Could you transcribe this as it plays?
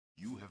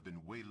have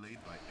been waylaid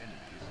by enemies.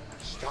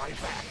 Stay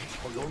back,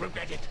 or you'll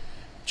regret it.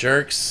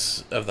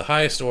 Jerks of the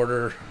highest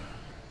order.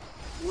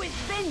 With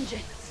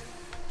vengeance.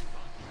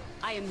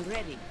 I am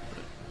ready.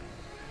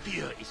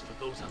 Fear is for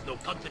those of no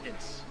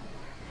confidence.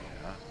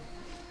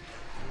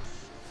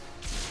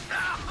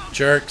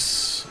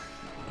 Jerks.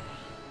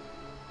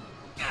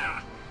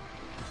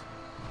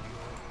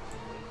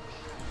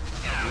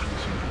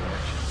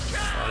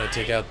 Gotta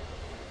take out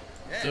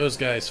those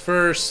guys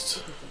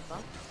first.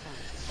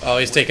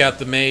 Always take out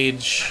the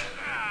mage.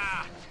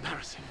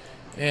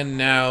 And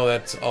now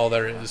that's all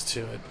there is to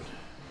it.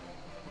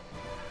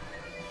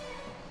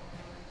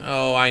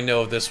 Oh, I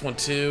know this one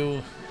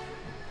too.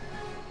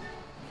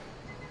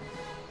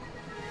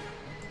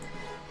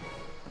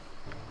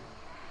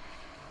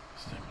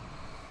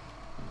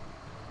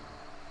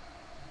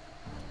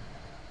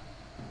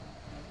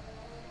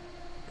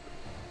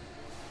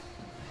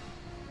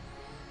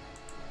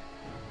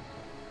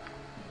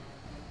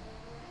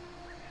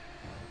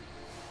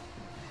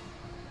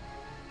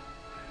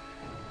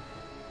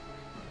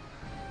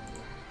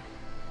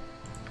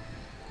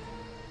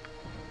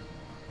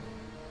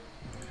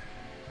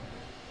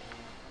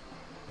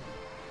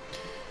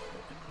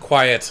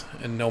 Quiet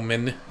and no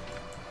men.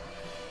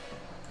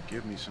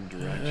 Give me some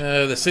direction.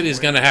 The city's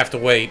gonna have to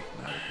wait.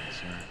 I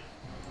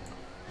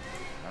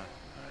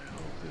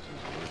hope this is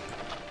worth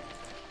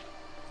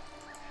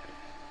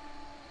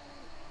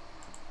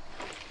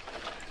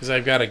it. Because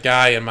I've got a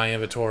guy in my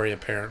inventory,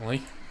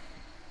 apparently.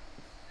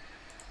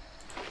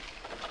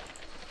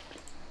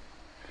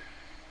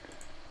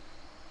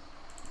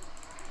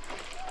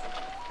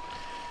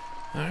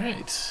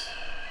 Alright.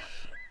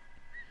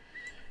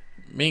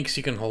 Minx,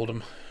 you can hold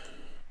him.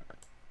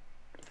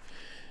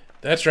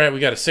 That's right, we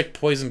got a sick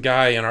poison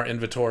guy in our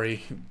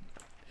inventory.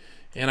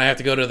 And I have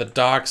to go to the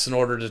docks in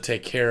order to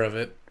take care of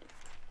it.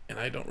 And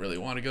I don't really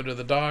want to go to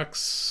the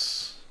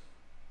docks.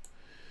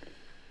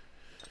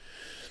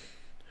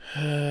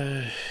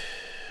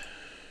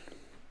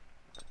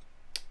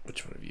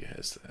 Which one of you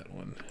has that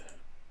one?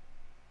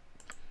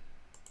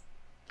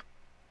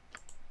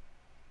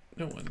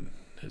 No one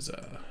has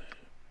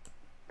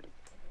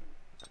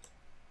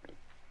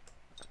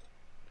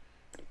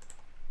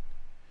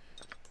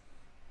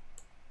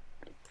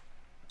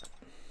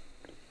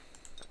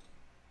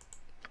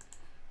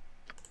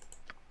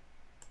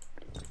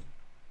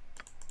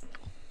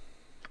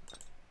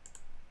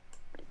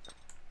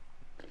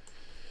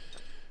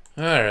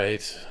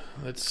Alright,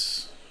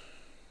 let's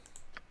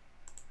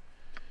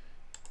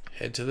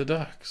head to the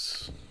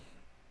docks.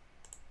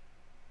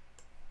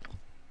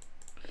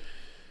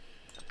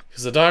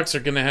 Because the docks are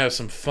going to have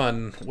some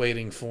fun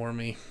waiting for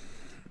me.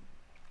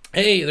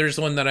 Hey, there's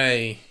one that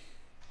I...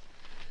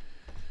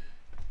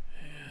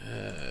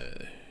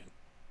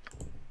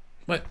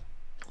 what?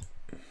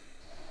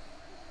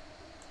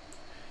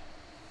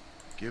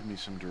 Give me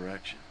some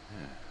direction.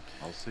 Yeah,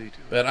 I'll see to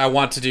it. But I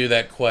want to do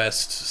that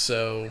quest,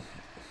 so...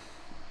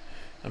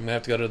 I'm going to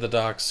have to go to the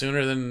docks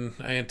sooner than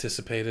I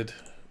anticipated.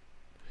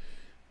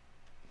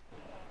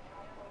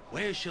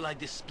 Where shall I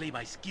display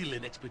my skill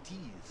and expertise?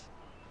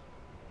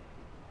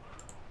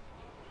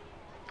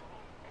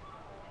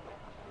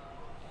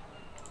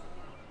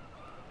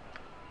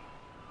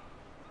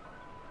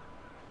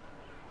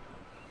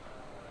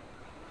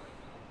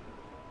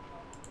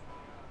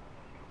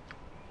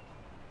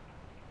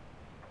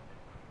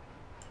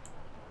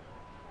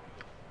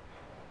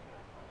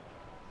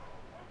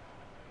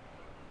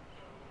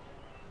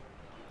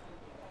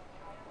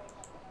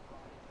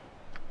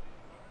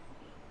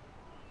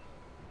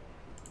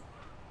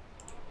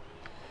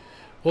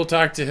 We'll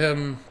talk to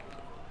him,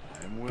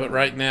 but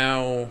right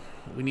now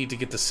we need to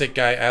get the sick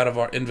guy out of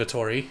our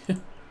inventory. And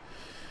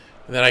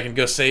then I can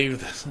go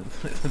save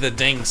the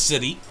dang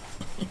city.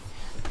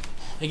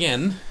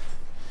 Again.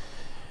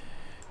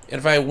 And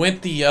if I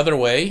went the other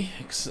way,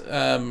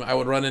 I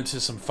would run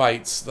into some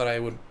fights that I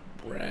would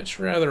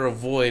rather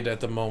avoid at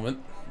the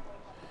moment.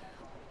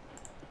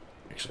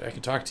 Actually, I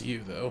can talk to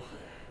you, though.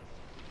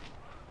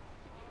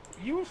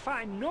 You'll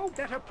find no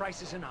better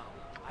prices in Owl.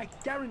 I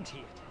guarantee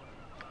it.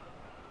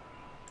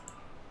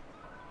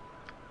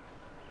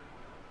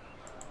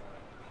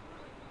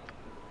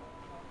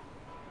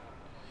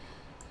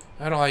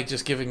 I don't like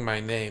just giving my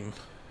name.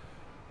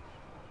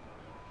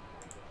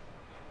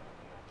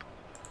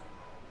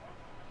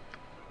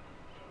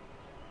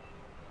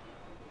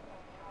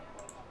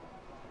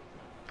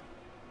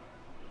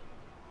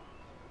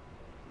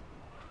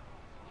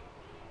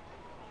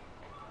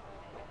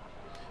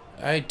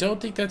 I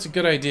don't think that's a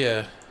good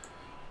idea.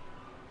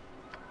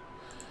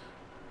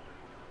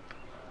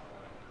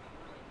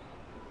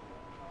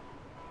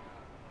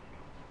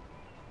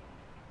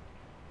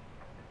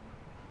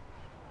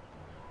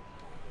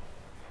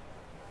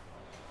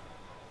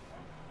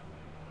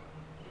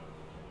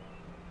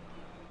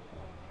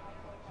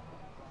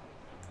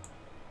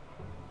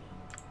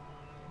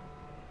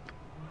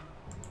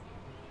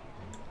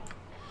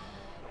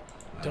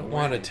 Don't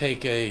want to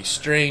take a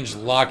strange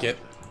locket.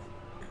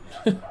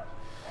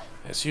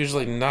 That's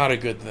usually not a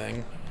good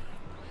thing.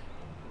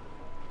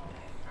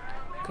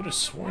 could have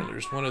sworn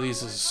there's one of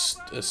these as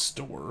a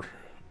store.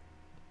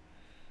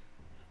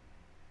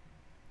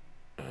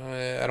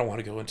 I don't want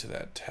to go into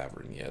that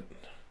tavern yet.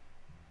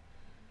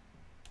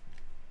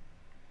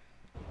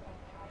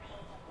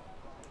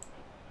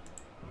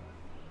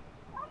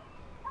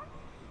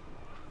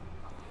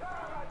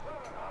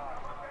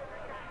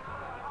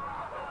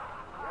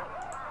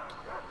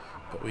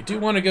 But we do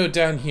want to go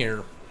down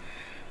here,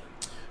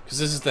 because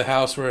this is the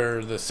house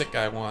where the sick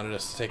guy wanted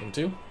us to take him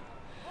to.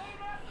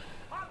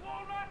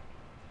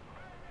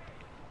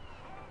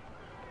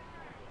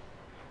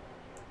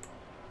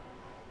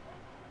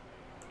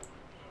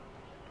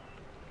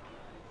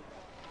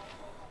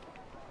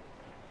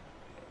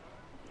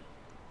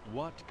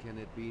 What can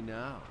it be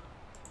now?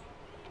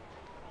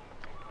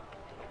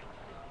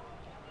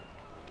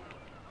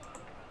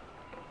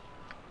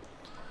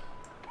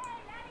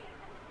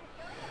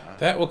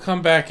 That will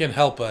come back and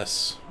help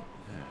us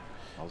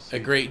I'll see a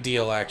great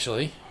deal,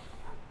 actually.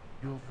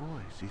 Your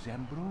voice is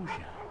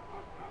ambrosia.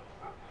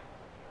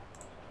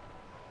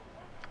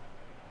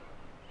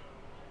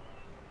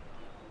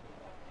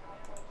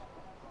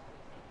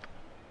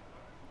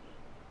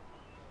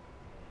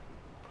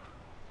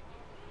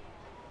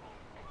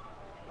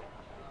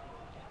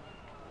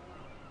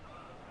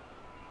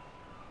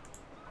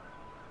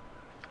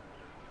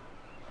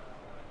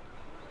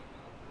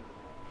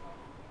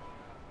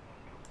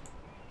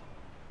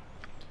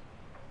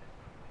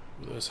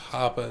 Those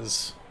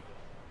hoppas.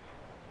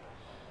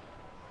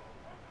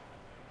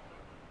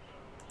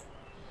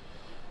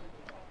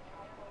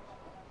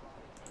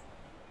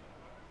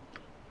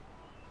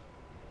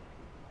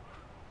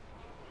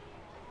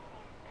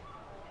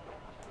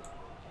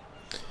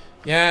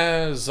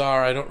 Yeah,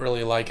 Czar, I don't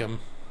really like him.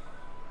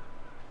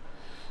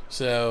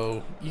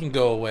 So, you can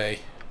go away.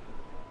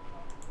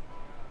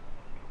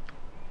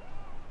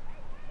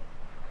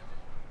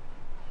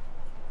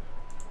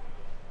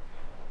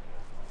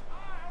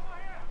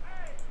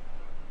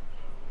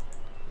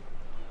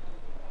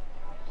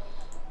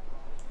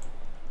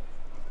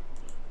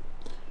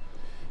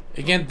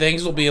 Again,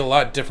 things will be a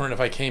lot different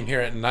if I came here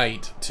at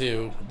night,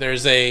 too.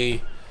 There's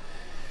a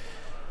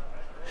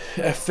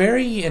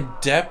very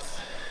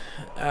in-depth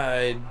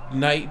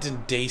night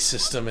and day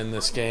system in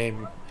this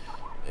game.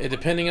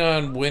 Depending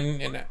on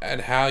when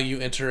and how you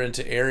enter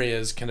into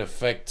areas can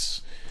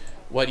affect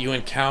what you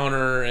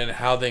encounter and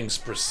how things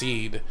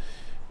proceed.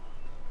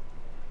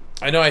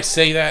 I know I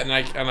say that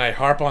and I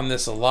harp on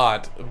this a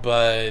lot,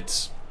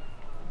 but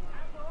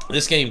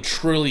this game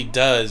truly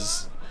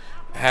does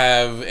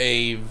have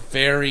a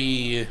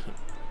very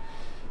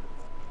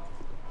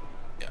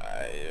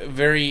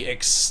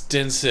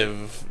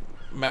extensive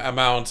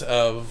amount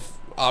of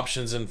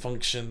options and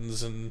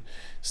functions and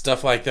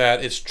stuff like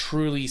that. It's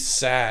truly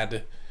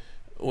sad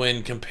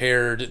when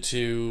compared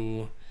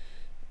to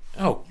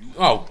oh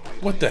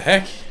what the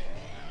heck.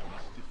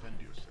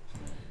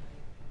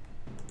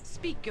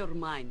 Speak your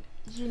mind.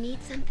 You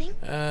need something?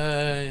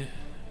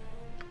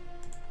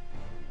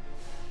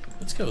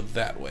 Let's go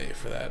that way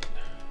for that.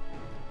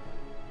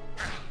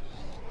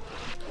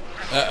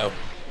 Uh-oh.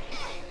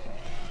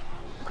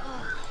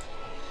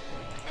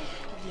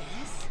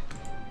 Yes.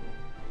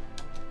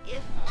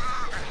 If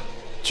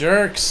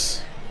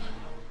Jerks!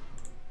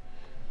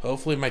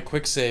 Hopefully my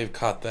quick save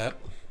caught that.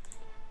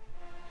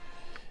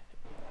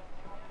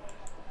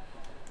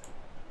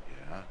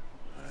 Yeah,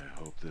 I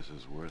hope this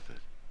is worth it.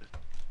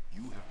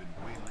 You have been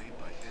waylaid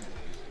by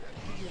enemies.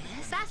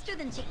 yes, faster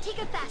than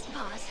Chick-Tika Fast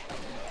Paws.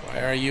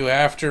 Why are you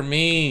after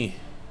me?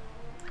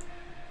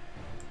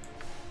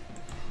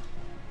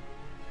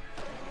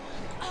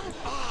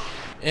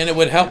 And it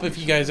would help if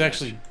you guys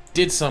actually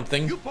did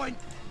something. You point,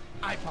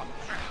 I punch.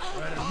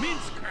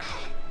 Minsk.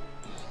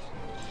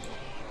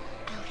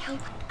 I'll help.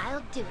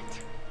 I'll do it.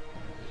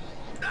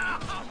 I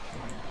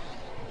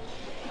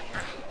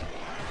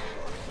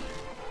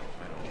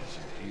don't get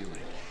some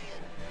healing.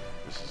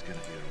 This is gonna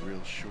be a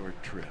real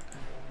short trip.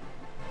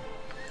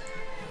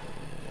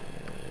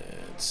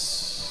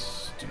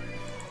 Let's do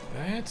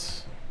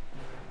that.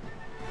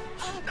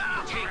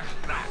 Take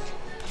that.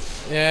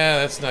 Yeah,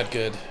 that's not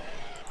good.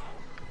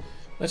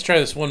 Let's try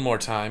this one more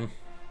time.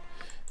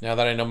 Now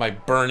that I know my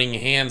burning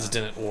hands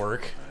didn't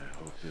work.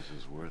 I hope this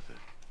is worth it.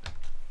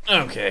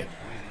 Okay.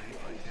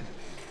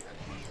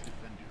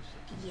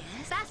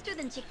 Yes, faster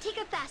than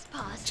Chick-Tika Fast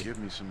Paws. Give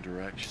me some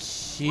direction.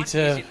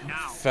 Kita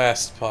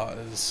Fast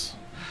Pause.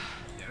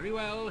 Very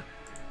well.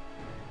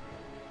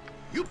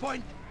 You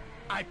point,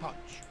 I punch.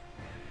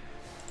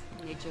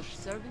 Nature's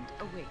servant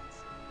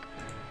awaits.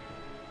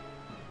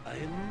 I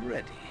am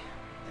ready,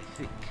 I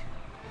think.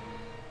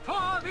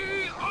 For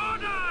the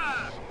order!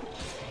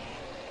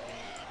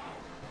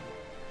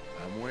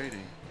 I'm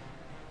waiting.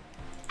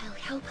 I'll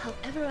help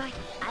however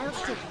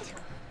I'll do it.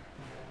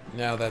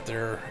 Now that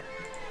they're...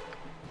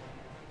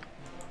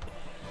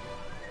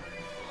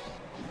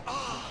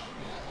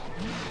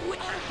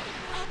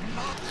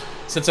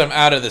 Since I'm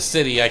out of the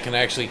city, I can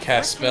actually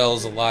cast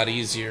spells a lot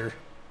easier.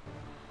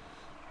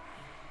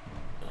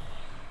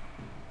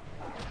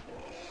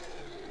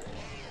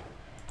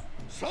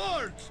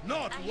 Swords,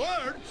 not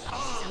words!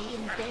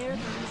 Something very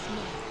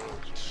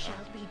name, it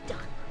shall be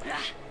done.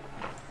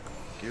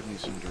 Give me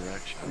some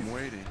direction. I'm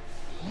waiting.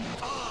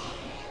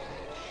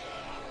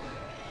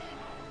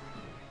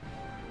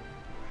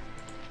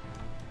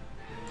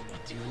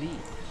 What do you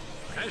need?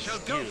 I shall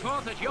go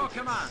forth at your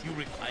command.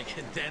 You I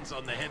can dance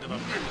on the head of a...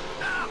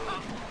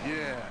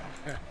 Yeah.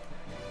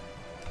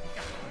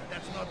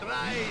 That's not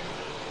right.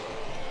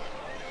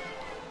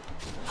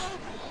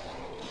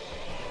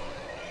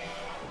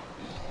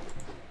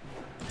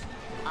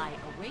 I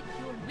await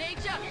your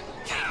nature.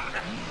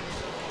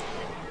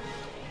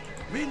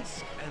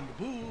 Minsk and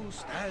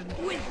boost and...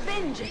 With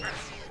vengeance.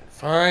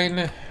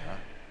 Fine.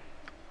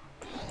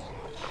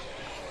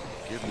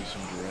 Give me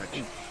some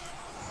direction.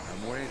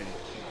 I'm waiting.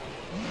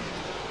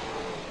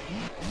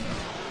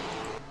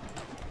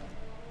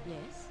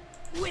 Yes.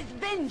 With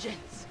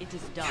vengeance. It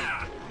is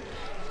done.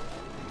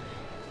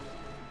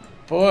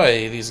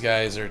 Boy, these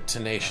guys are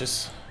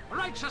tenacious.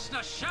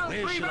 Righteousness shall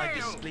Where prevail. shall I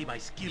display my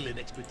skill and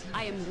expertise?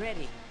 I am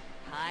ready.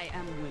 I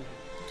am willing.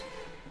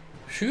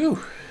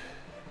 Phew.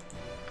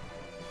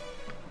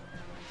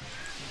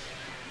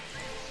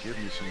 Give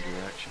me some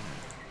direction.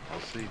 I'll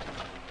see to it.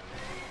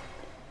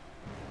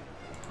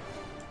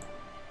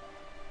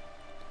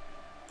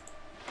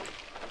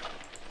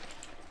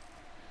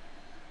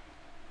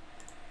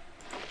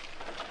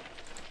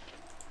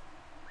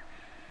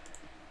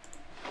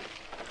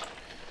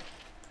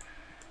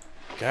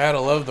 Gotta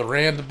love the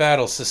random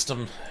battle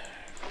system.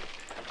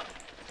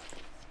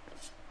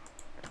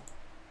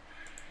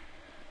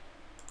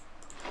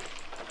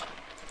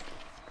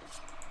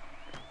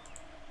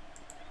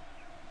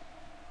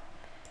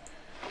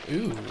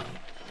 Ooh.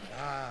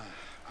 Ah,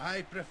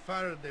 I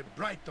prefer the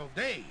bright of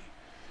day.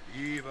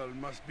 Evil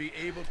must be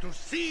able to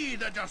see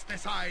the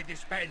justice I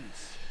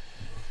dispense.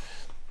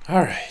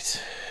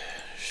 Alright.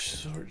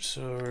 Sword,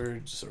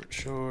 sword, sword,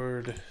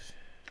 sword.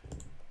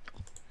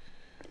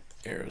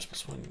 Arrows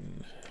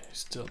 +1.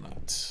 Still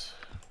not.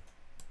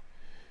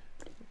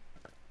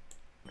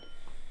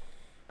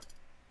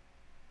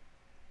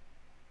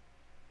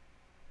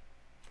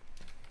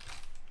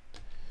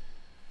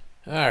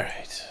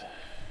 Alright.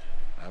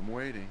 I'm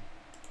waiting.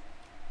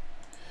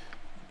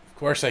 Of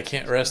course I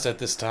can't rest at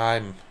this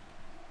time.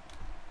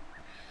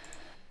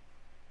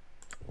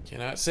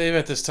 Cannot save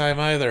at this time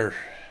either.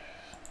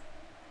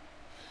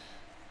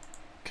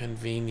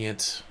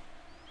 Convenient.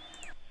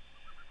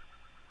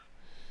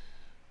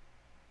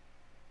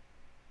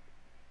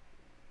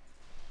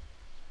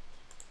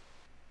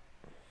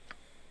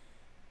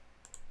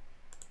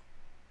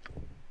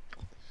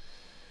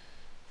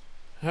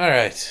 All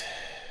right.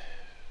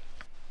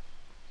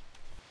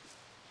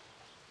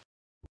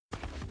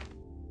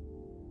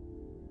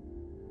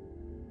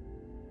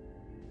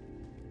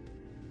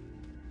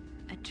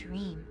 A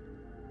dream.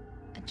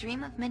 A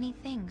dream of many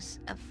things,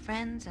 of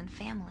friends and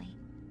family.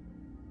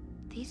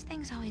 These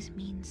things always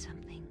mean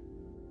something,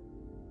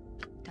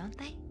 don't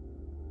they?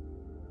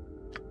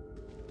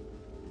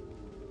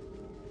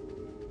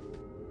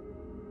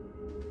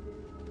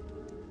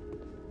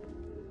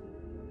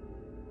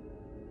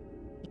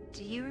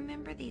 Do you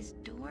remember these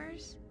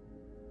doors?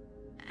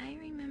 I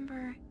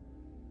remember...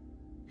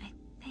 I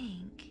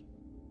think...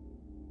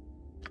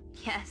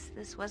 Yes,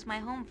 this was my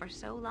home for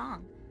so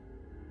long.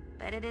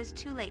 But it is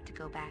too late to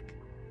go back.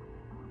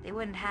 They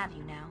wouldn't have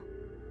you now.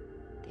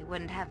 They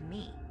wouldn't have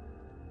me.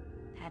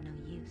 Had no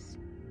use.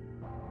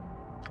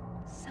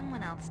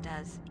 Someone else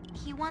does.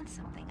 He wants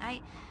something.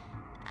 I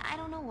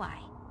don't know why.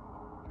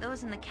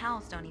 Those in the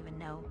cows don't even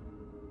know.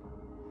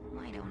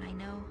 Why don't I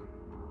know?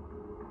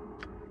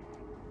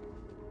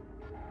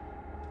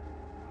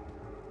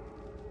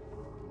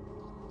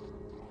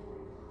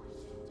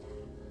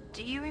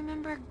 Do you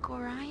remember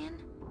Gorion?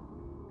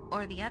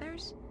 Or the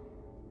others?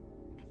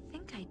 I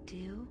think I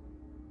do.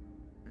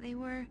 They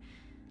were...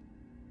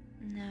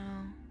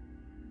 No.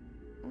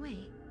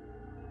 Wait.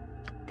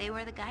 They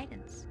were the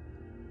guidance.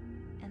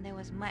 And there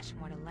was much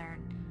more to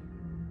learn.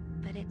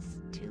 But it's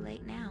too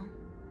late now.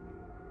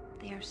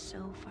 They are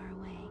so far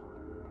away.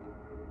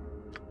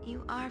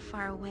 You are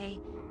far away.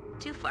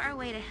 Too far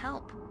away to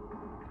help.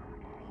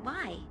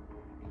 Why?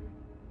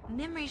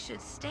 Memory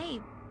should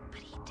stay, but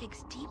he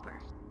digs deeper.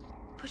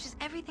 Pushes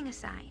everything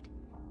aside.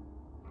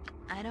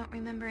 I don't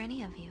remember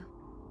any of you.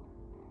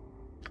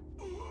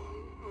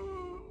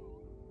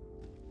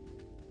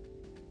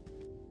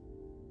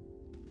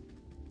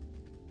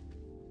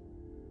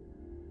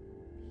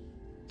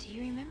 Do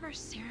you remember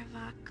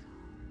Saravak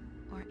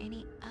or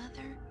any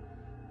other?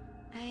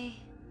 I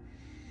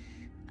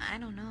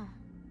don't know.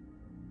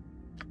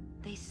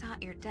 They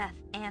sought your death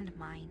and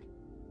mine.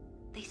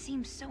 They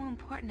seemed so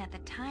important at the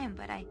time,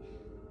 but I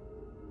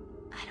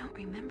don't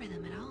remember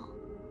them at all.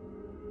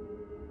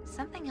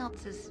 Something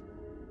else is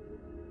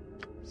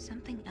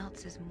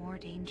more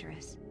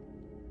dangerous.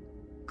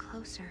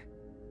 Closer.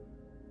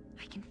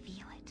 I can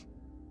feel it.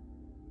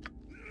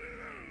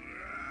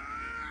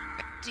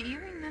 Do you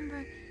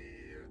remember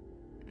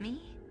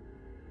me?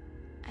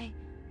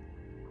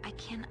 I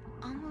can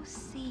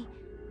almost see.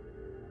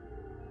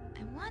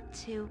 I want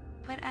to,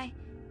 but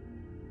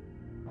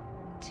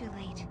too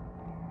late.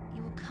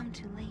 You will come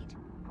too late.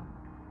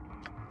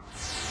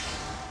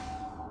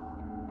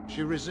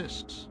 She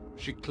resists.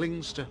 She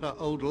clings to her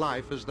old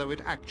life as though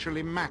it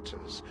actually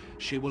matters.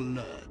 She will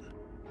learn.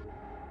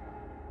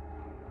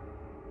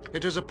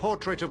 It is a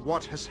portrait of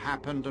what has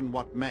happened and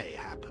what may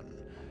happen.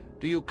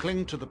 Do you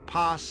cling to the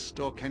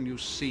past, or can you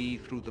see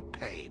through the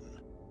pain?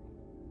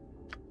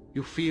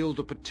 You feel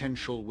the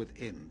potential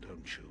within,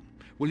 don't you?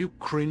 Will you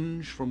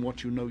cringe from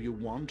what you know you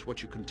want,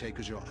 what you can take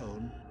as your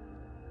own?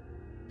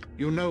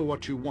 You know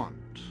what you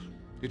want.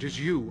 It is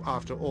you,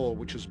 after all,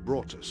 which has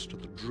brought us to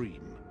the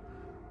dream.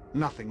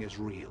 Nothing is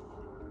real.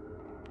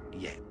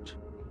 Yet.